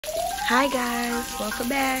Hi guys, welcome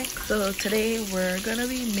back. So today we're gonna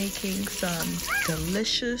be making some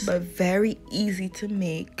delicious but very easy to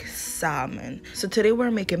make salmon. So today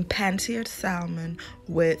we're making pan-seared salmon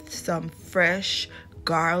with some fresh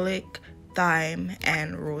garlic, thyme,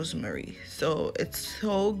 and rosemary. So it's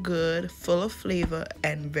so good, full of flavor,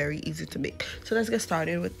 and very easy to make. So let's get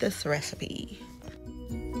started with this recipe.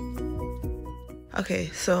 Okay,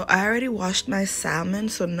 so I already washed my salmon,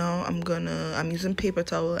 so now I'm using paper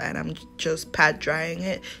towel and I'm just pat drying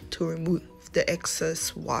it to remove the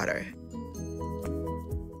excess water.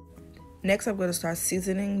 Next, I'm gonna start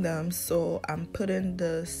seasoning them. So I'm putting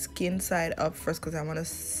the skin side up first because I want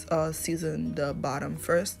to season the bottom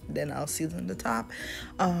first, then I'll season the top.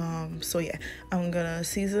 So yeah, I'm gonna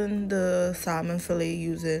season the salmon fillet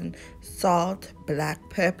using salt, black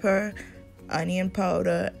pepper, onion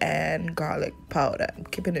powder, and garlic powder. I'm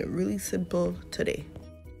keeping it really simple today.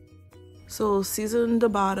 So season the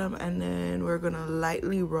bottom, and then we're gonna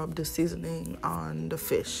lightly rub the seasoning on the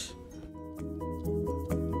fish.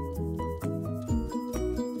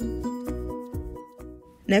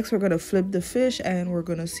 Next, we're gonna flip the fish and we're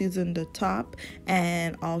gonna season the top.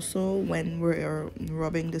 And also, when we're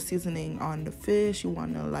rubbing the seasoning on the fish, you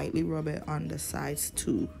wanna lightly rub it on the sides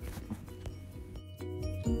too.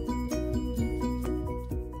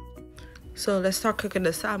 So let's start cooking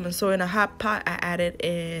the salmon. So in a hot pot, I added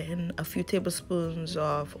in a few tablespoons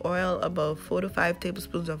of oil, about 4 to 5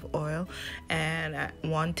 tablespoons of oil, and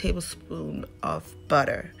 1 tablespoon of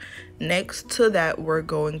butter. Next to that, we're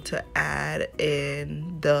going to add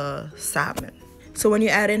in the salmon. So when you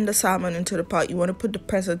add in the salmon into the pot, you want to put the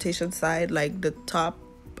presentation side, like the top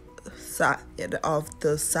side of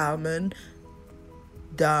the salmon,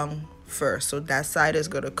 down first. So that side is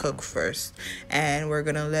gonna cook first, and we're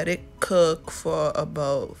gonna let it cook for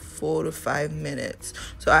about 4 to 5 minutes.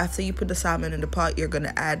 So after you put the salmon in the pot, you're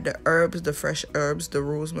gonna add the herbs, the fresh herbs, the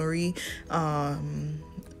rosemary, a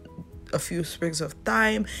few sprigs of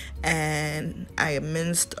thyme, and I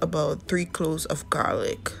minced about 3 cloves of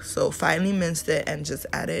garlic. So finely minced it and just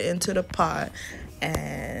add it into the pot.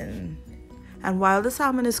 And while the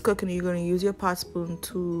salmon is cooking, you're going to use your pot spoon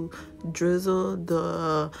to drizzle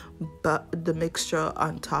the mixture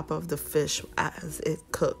on top of the fish as it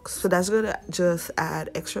cooks. So that's going to just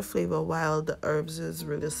add extra flavor while the herbs is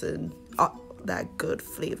releasing all that good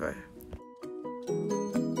flavor.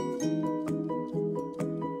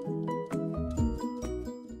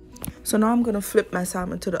 So now I'm going to flip my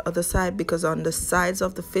salmon to the other side, because on the sides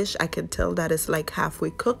of the fish I can tell that it's like halfway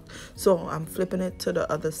cooked. So I'm flipping it to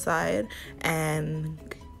the other side and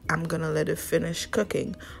I'm going to let it finish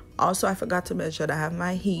cooking. Also, I forgot to mention I have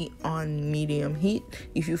my heat on medium heat.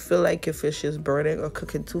 If you feel like your fish is burning or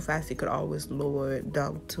cooking too fast, you could always lower it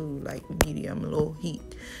down to like medium low heat.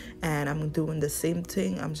 And I'm doing the same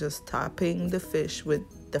thing. I'm just topping the fish with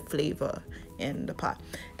the flavor in the pot,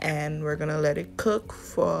 and we're gonna let it cook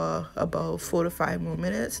for about 4 to 5 more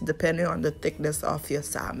minutes, depending on the thickness of your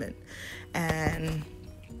salmon. And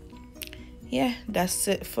yeah, that's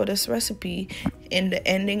it for this recipe. In the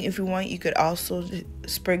ending, if you want, you could also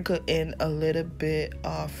sprinkle in a little bit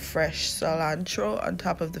of fresh cilantro on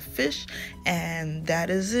top of the fish, and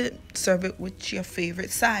that is it. Serve it with your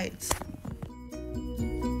favorite sides.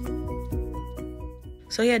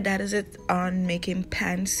 So yeah, that is it on making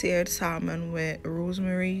pan-seared salmon with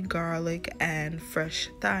rosemary, garlic, and fresh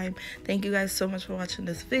thyme. Thank you guys so much for watching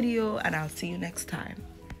this video, and I'll see you next time.